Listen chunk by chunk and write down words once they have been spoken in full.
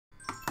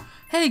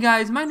Hey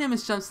guys, my name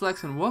is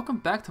JemSoulex and welcome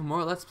back to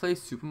more Let's Play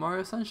Super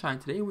Mario Sunshine.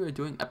 Today we are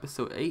doing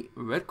episode 8,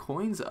 Red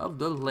Coins of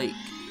the Lake.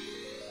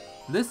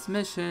 This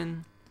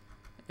mission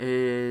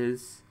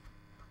is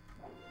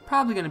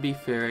probably going to be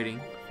fair rating.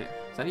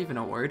 Is that even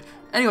a word?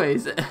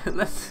 Anyways,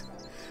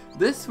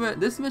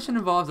 this mission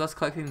involves us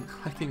collecting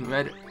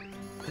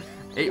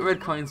 8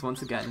 red coins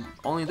once again.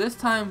 Only this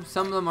time,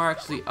 some of them are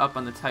actually up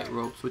on the tight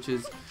ropes, which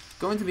is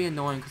going to be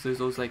annoying because there's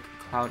those like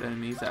cloud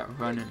enemies that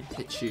run and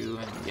hit you,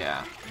 and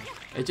yeah.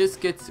 It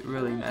just gets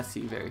really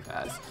messy very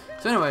fast.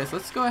 So anyways,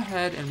 let's go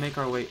ahead and make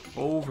our way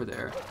over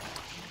there.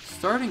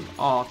 Starting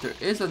off, there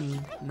is a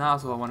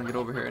nozzle I want to get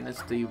over here, and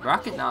it's the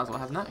rocket nozzle. I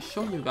have not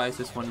shown you guys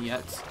this one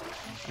yet.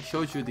 I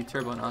showed you the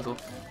turbo nozzle.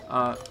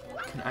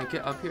 Can I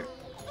get up here?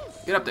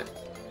 Get up there.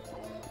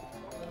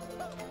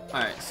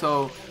 Alright,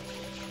 so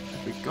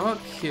if we go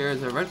up here,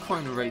 there's a red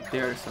coin right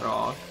there to start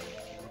off.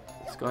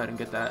 Let's go ahead and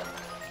get that.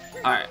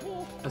 Alright,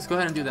 let's go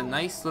ahead and do the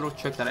nice little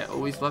trick that I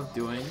always love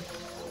doing,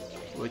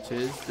 which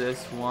is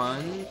this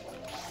one.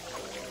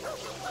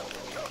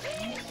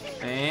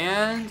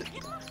 And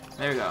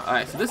there we go.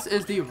 Alright, so this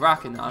is the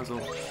rocket nozzle.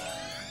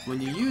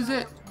 When you use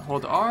it,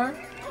 hold R,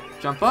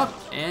 jump up,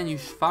 and you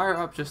fire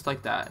up just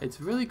like that.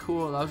 It's really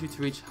cool. It allows you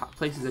to reach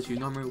places that you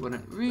normally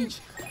wouldn't reach.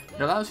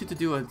 It allows you to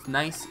do a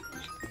nice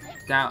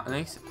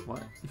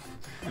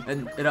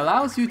and it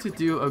allows you to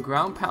do a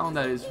ground pound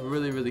that is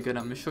really good.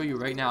 I'm gonna show you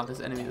right now if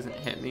this enemy doesn't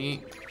hit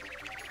me.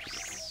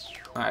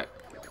 Alright.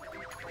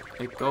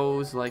 It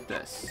goes like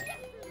this.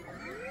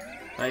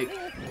 Like,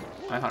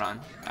 hold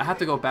on. I have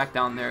to go back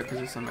down there because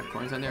there's some red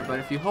coins on there. But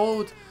if you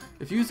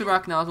use the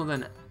rock nozzle,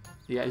 then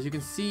yeah, as you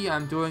can see,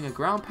 I'm doing a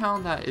ground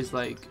pound that is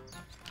like,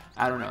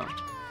 I don't know.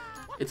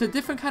 It's a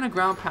different kind of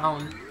ground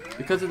pound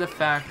because of the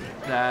fact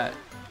that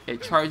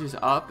it charges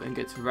up and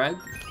gets red,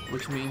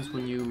 which means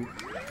when you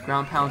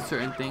ground pound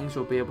certain things,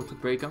 you'll be able to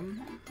break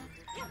them.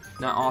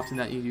 Not often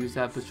that you use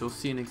that, but you'll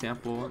see an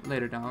example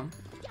later. I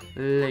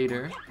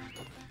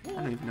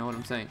don't even know what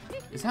I'm saying.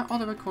 Is that all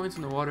the red coins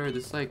in the water?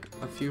 There's like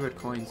a few red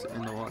coins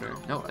in the water.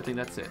 No, I think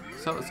that's it.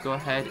 So let's go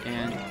ahead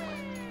and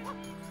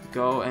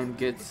go and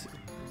get...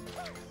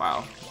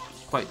 Wow,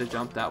 quite the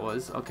jump that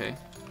was. Okay.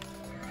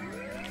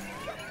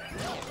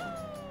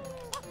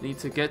 Need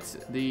to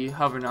get the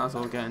hover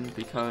nozzle again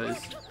because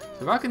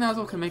the rocket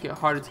nozzle can make it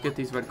harder to get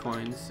these red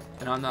coins,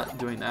 and I'm not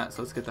doing that.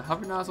 So let's get the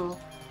hover nozzle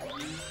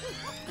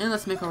and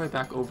let's make our way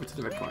back over to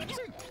the red coins.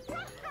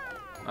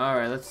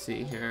 Alright, let's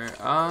see here.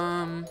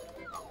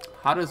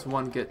 How does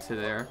one get to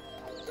there?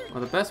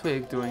 Well, the best way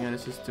of doing it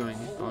is just going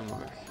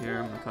over here.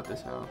 I'm gonna cut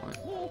this out.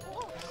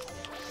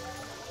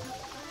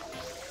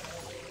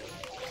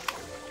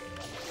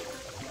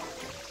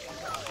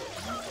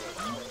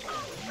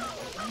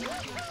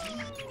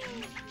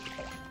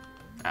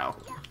 Ow.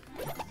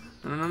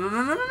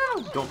 No.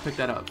 Don't pick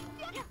that up.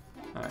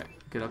 Alright,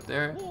 get up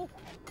there.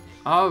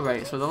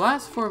 Alright, so the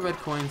last 4 red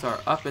coins are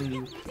up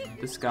in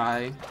the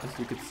sky, as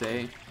you could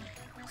say.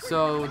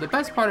 So the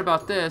best part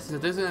about this is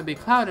that there's going to be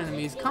cloud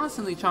enemies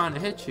constantly trying to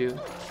hit you.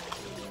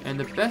 And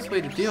the best way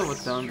to deal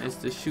with them is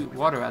to shoot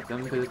water at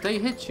them, because if they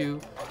hit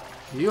you,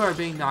 you are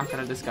being knocked out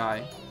of the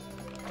sky.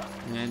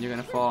 And you're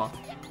going to fall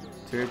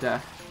to your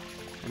death.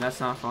 And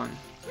that's not fun.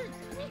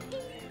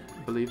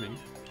 Believe me.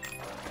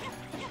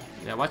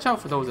 Yeah, watch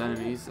out for those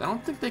enemies. I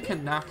don't think they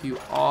can knock you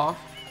off.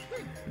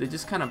 They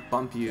just kind of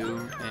bump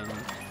you and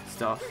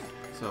stuff.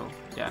 So,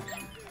 yeah.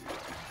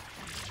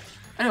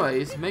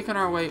 Anyways, making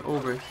our way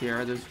over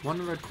here. There's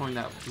one red coin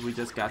that we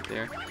just got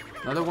there.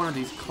 Another one of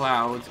these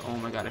clouds. Oh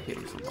my god, I hate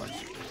them so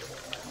much.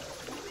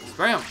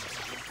 Spray them.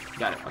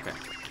 Got it. Okay.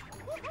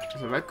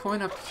 There's a red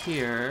coin up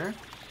here.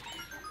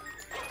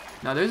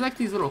 Now there's like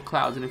these little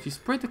clouds, and if you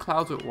spray the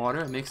clouds with water,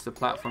 it makes the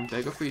platform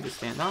bigger for you to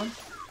stand on.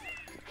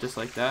 Just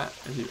like that,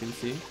 as you can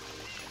see.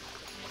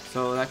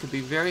 So that could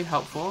be very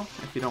helpful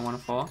if you don't want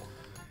to fall.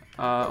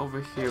 Over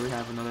here we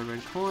have another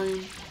red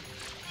coin.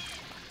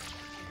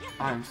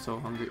 I'm so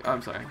hungry. Oh,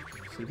 I'm sorry.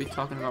 Should I be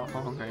talking about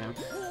how hungry I am?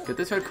 Get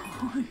this red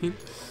coin.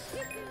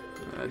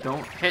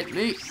 Don't hit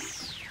me.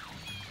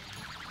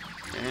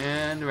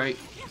 And right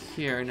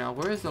here. Now,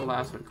 where is the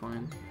last red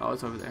coin? Oh,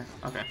 it's over there.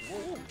 Okay.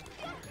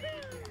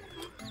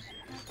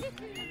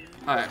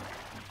 Alright.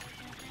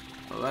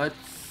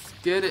 Let's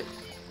get it.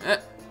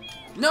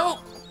 No!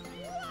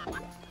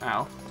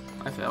 Ow.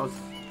 I failed.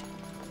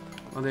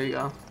 Well, there you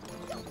go.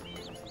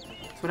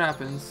 That's what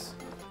happens.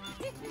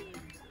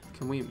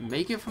 Can we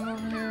make it from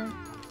over here?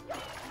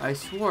 I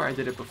swore I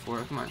did it before.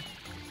 Come on.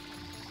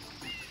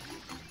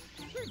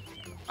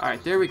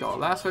 Alright, there we go.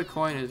 Last red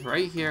coin is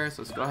right here,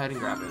 so let's go ahead and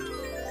grab it.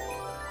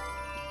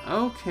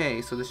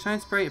 Okay, so the shine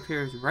spray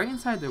appears right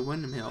inside the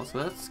windmill, so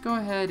let's go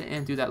ahead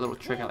and do that little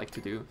trick I like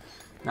to do.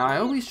 Now, I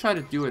always try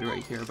to do it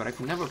right here, but I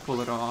can never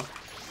pull it off.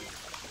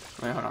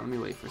 Wait, hold on. Let me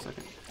wait for a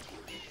second.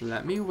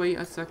 Let me wait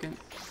a second.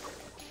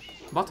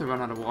 I'm about to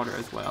run out of water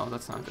as well.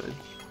 That's not good.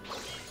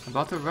 I'm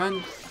about to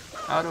run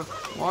out of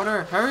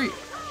water. Hurry!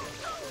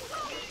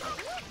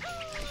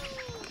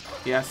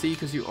 Yeah, see,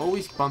 because you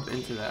always bump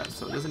into that,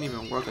 so it doesn't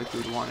even work like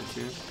you would want it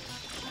to.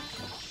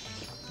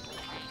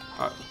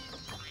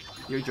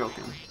 You're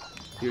joking.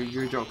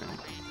 You're joking.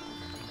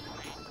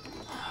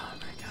 Oh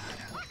my god.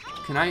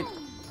 Can I?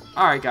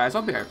 Alright guys,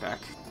 I'll be right back.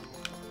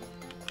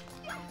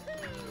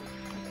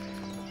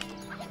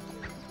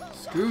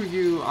 Screw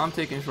you, I'm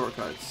taking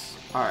shortcuts.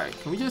 Alright,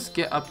 can we just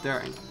get up there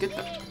and get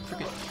the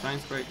freaking shine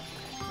sprite?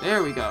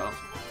 There we go.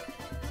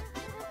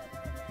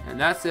 And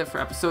that's it for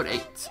episode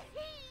 8.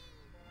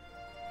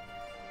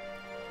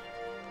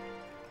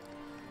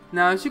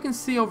 Now, as you can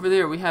see over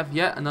there, we have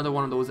yet another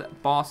one of those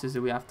bosses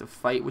that we have to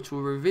fight, which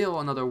will reveal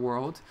another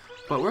world.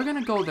 But we're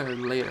gonna go there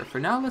later. For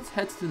now, let's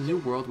head to the new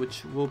world,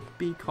 which will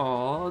be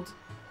called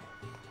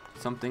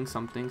something,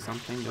 something,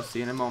 something. You'll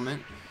see in a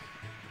moment.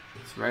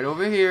 It's right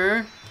over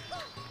here.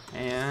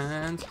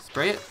 And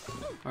spray it.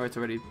 Or it's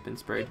already been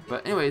sprayed.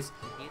 But anyways,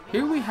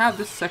 here we have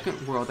the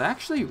second world. I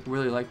actually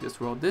really like this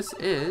world. This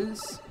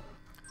is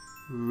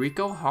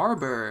Rico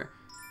Harbor.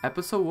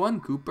 Episode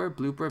 1, Gooper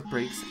Blooper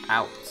Breaks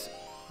Out.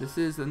 This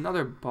is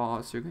another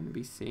boss you're going to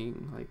be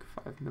seeing like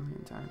 5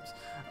 million times.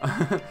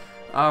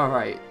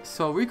 Alright,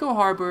 so Rico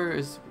Harbor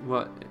is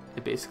what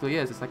it basically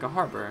is. It's like a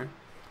harbor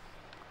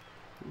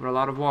with a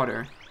lot of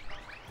water,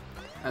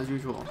 as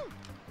usual.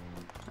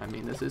 I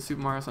mean, this is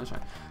Super Mario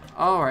Sunshine.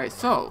 Alright,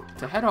 so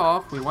to head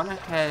off, we want to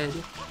head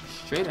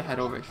straight ahead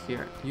over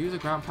here. Use a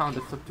ground pound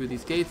to flip through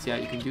these gates. Yeah,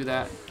 you can do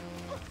that.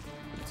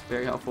 It's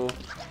very helpful.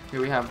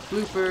 Here we have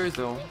bloopers.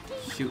 They'll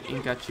shoot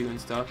ink at you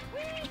and stuff.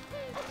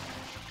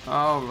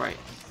 Alright.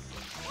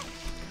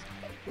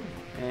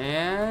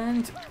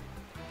 And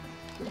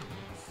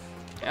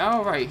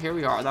alright, here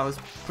we are. That was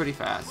pretty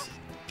fast.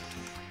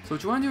 So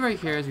what you want to do right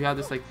here is you have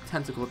this like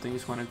tentacle thing. You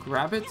just want to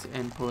grab it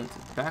and pull it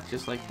back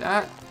just like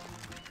that.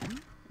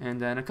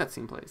 And then a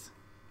cutscene plays.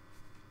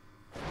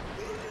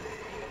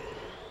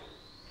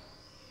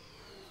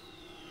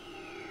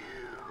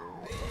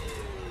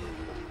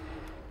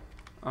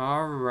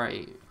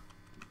 Alright.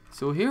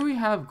 So here we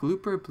have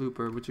Glooper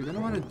Blooper. What you're going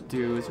to want to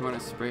do is you want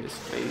to spray his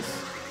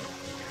face.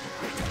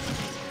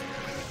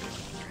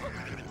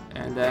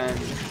 And then,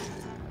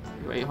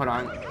 wait, hold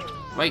on.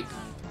 Wait.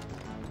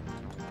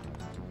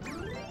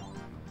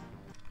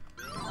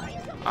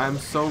 I'm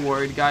so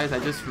worried, guys. I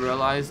just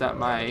realized that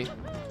my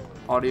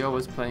audio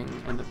was playing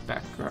in the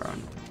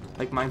background.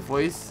 Like my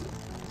voice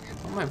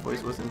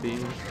wasn't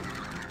being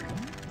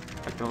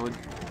echoed.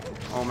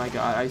 Oh my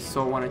god, I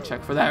so want to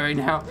check for that right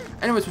now.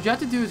 Anyways, what you have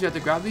to do is you have to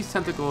grab these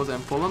tentacles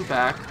and pull them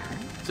back,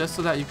 just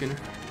so that you can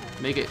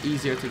make it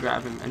easier to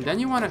grab him. And then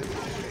you want to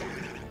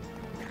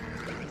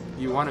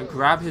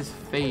grab his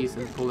face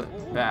and pull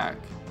it back.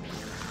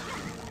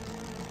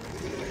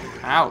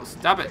 Ow,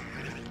 stop it.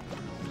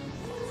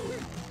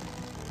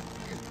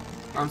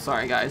 I'm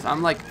sorry guys,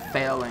 I'm like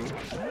failing.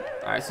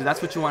 Alright, so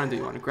that's what you want to do.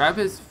 You want to grab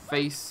his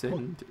face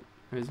and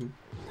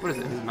what is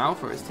it, his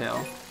mouth or his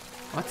tail?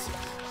 What?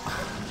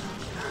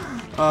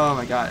 Oh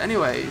my god.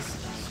 Anyways,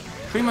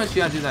 pretty much you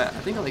gotta do that, I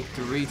think like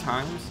 3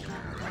 times.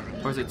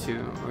 Or is it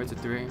 2? Or is it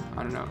 3?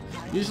 I don't know.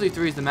 Usually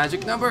 3 is the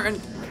magic number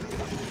in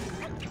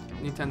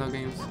Nintendo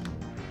games.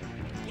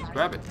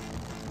 Grab it.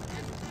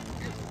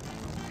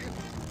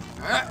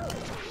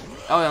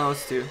 Oh yeah, no,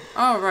 it's 2.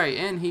 Alright,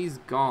 and he's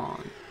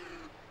gone.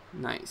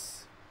 Nice.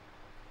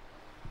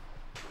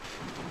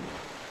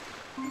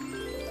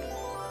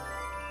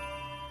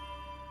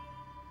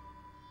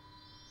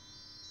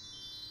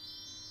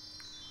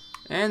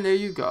 And there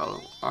you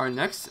go. Our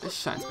next is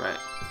Shine Sprite.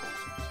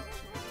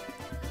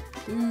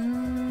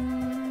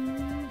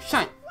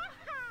 Shine!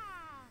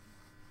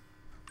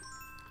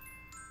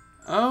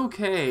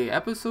 Okay,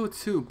 episode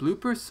 2,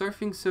 Blooper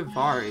Surfing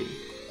Safari.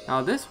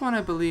 Now this one,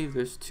 I believe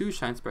there's 2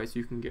 Shine Sprites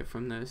you can get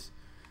from this.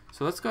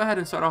 So let's go ahead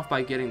and start off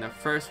by getting the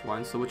first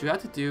one. So what you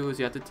have to do is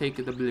you have to take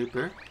the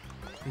blooper,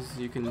 because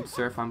you can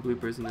surf on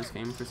bloopers in this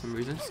game for some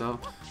reason. So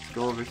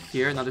go over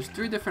here. Now there's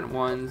 3 different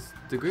ones.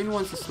 The green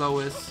one's the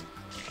slowest.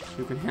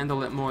 You can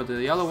handle it more.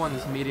 The yellow one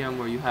is medium,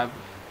 where you have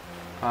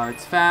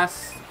it's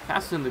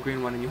faster than the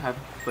green one, and you have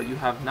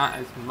not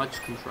as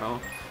much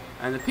control.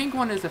 And the pink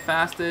one is the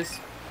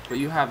fastest, but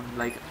you have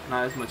like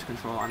not as much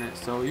control on it.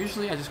 So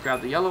usually I just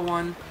grab the yellow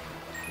one.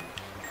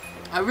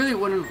 I really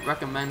wouldn't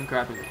recommend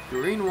grabbing the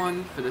green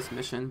one for this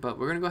mission, but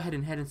we're gonna go ahead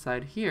and head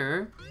inside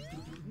here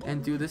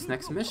and do this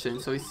next mission.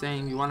 So he's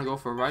saying, you want to go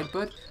for a ride,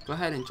 bud? Go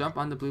ahead and jump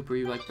on the blooper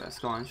you like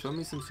best. Go on, show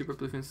me some super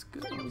blooping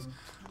skills.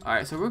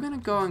 Alright, so we're gonna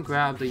go and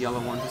grab the yellow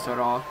one to start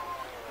off.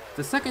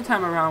 The second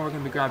time around, we're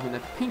gonna be grabbing the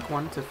pink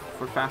one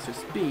for faster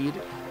speed,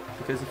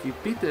 because if you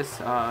beat this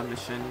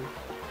mission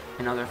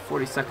in another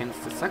 40 seconds,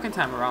 the second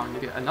time around you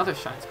get another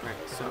Shine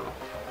Sprite. So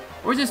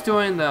we're just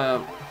doing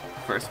the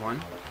first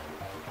one.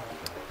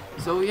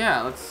 So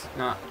yeah, let's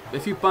not.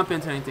 If you bump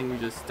into anything, you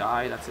just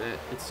die. That's it.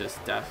 It's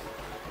just death.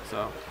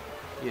 So,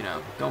 you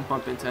know, don't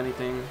bump into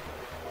anything.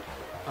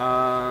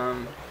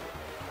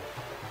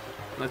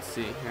 Let's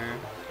see here.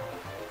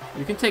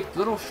 You can take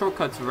little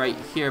shortcuts right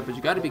here, but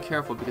you got to be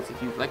careful, because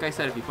if you, like I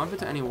said, if you bump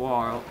into any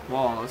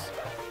walls,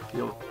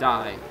 you'll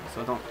die.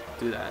 So don't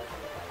do that.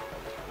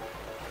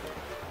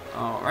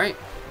 All right,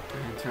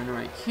 and turn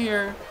right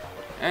here,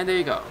 and there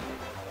you go.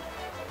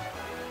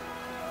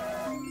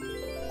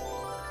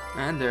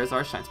 And there's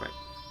our Shine Sprite.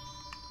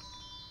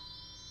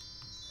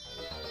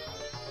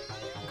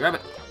 grab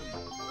it.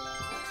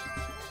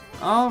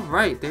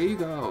 Alright, there you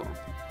go.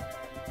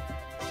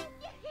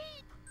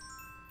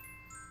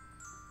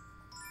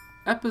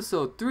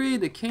 Episode 3,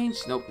 the cage.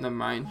 Nope, never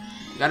mind.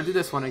 Gotta do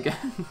this one again.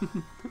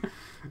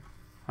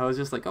 I was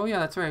just like, oh yeah,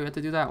 that's right, we have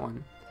to do that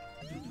one.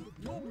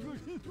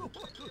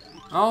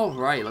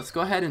 Alright, let's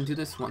go ahead and do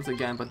this once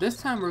again, but this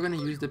time we're gonna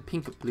use the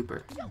pink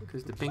blooper,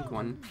 because the pink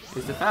one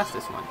is the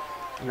fastest one.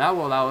 And that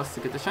will allow us to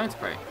get the shine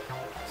sprite.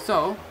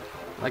 So,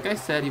 like I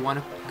said, you want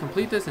to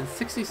complete this in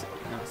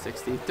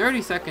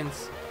 30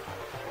 seconds,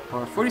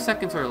 or 40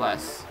 seconds or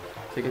less,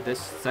 to get the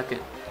second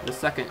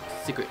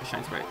secret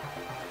shine sprite.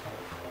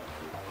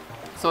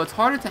 So it's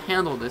harder to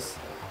handle this,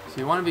 so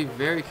you want to be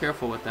very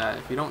careful with that.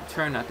 If you don't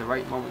turn at the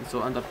right moment,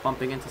 you'll end up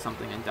bumping into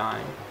something and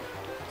dying.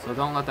 So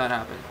don't let that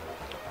happen.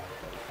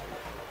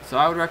 So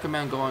I would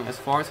recommend going as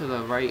far to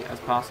the right as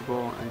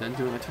possible, and then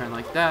doing a turn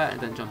like that,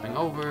 and then jumping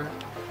over,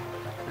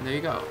 and there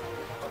you go.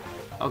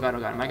 Oh god,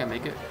 am I gonna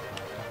make it?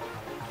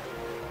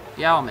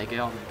 Yeah, I'll make it,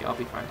 I'll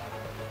be fine.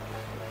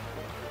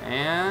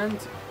 And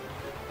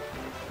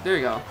there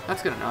you go,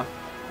 that's good enough.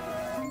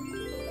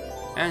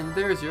 And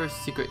there's your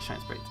secret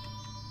shine sprite.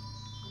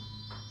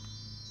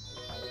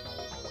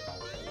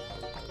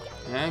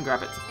 And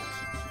grab it.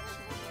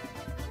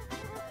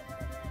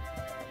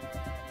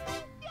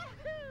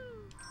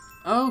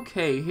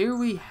 Okay, here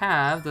we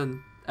have the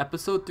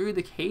episode 3,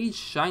 the cage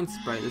shine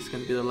sprite. This is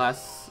going to be the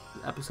last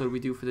episode we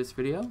do for this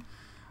video.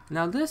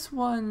 Now this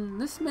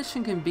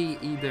mission can be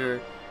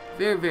either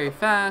very, very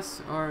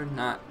fast or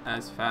not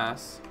as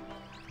fast.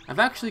 I've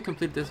actually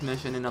completed this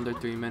mission in under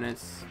 3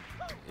 minutes.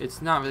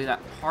 It's not really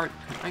that hard.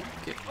 Can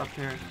I get up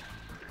here?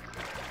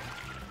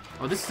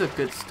 Oh, this is a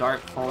good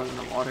start, falling in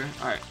the water.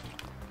 Alright.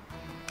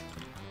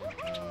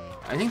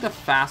 I think the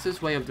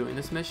fastest way of doing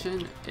this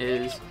mission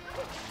is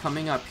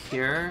coming up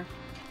here,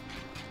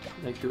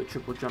 like do a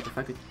triple jump. If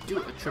I could do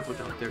a triple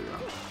jump, there we go.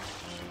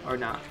 Or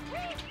not.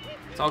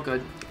 It's all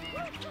good.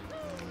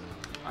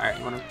 Alright,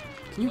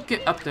 can you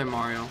get up there,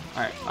 Mario?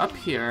 Alright, up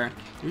here.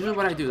 Usually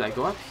what I do is I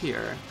go up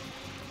here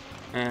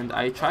and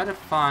I try to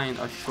find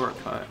a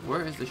shortcut.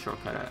 Where is the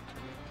shortcut at?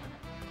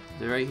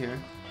 Is it right here?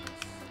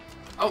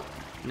 Oh,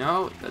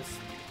 no, that's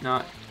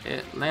not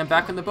it. Land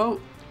back in the boat.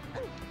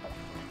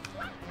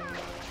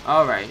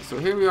 Alright, so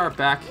here we are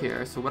back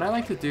here. So what I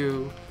like to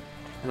do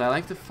is I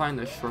like to find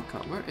the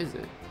shortcut. Where is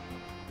it?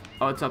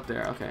 Oh, it's up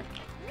there. Okay.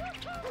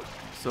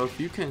 So if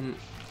you can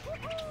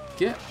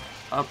get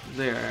up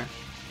there,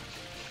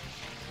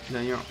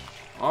 then you're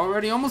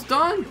already almost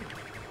done.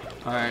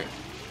 Alright.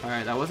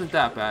 Alright, that wasn't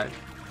that bad.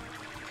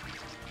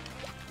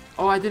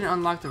 Oh, I didn't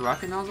unlock the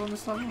rocket nozzle on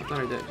this level? I thought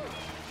I did.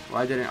 Well,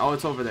 I didn't. Oh,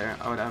 it's over there.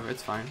 Oh, whatever.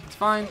 It's fine. It's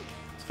fine.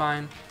 It's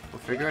fine. We'll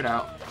figure it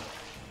out.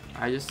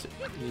 I just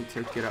need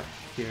to get up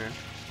here.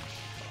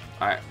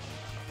 Alright.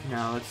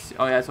 Now let's see.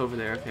 Oh yeah, it's over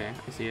there. Okay,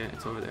 I see it.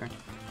 It's over there.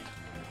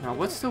 Now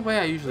what's the way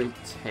I usually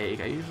take?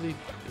 Is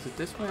it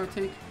this way I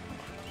take?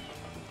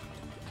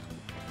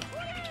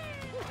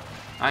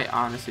 I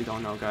honestly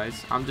don't know,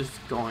 guys. I'm just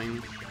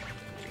going.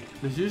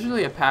 There's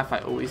usually a path I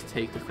always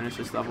take to finish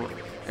this level.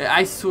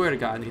 I swear to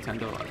God,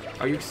 Nintendo.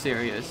 Are you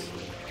serious?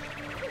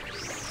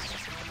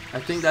 I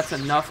think that's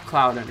enough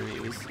cloud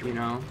enemies, you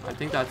know? I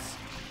think that's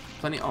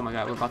plenty. Oh my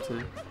god, we're about to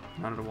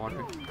run out of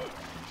water.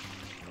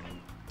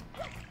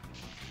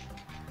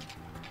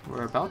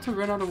 We're about to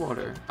run out of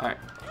water. Alright.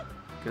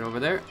 Get over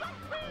there.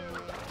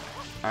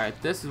 Alright,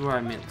 this is where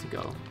I meant to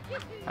go.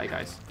 Hi,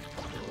 guys.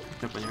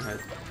 Jump on your head.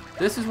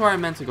 This is where I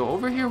meant to go.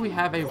 Over here we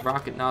have a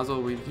rocket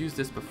nozzle. We've used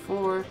this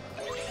before.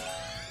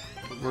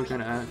 We're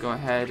gonna go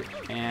ahead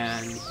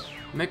and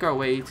make our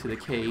way to the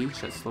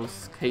cage that's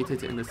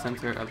located in the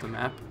center of the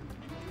map.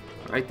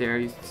 Right there.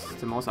 It's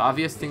the most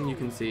obvious thing you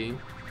can see.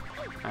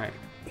 Alright.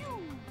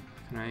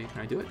 Can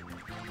I do it?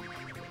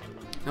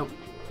 Nope.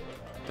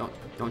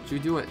 Don't you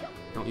do it.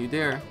 Don't you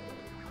dare.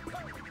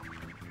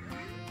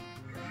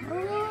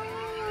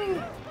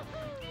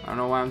 I don't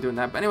know why I'm doing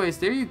that. But anyways,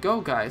 there you go,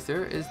 guys.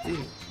 There is the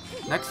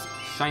next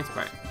shine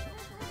sprite.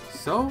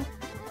 So,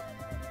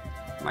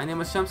 my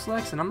name is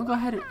JemSoulex, and I'm going to go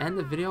ahead and end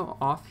the video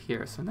off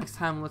here. So next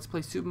time, let's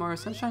play Super Mario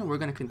Sunshine. We're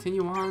going to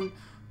continue on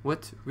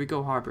with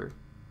Rico Harbor.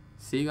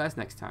 See you guys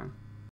next time.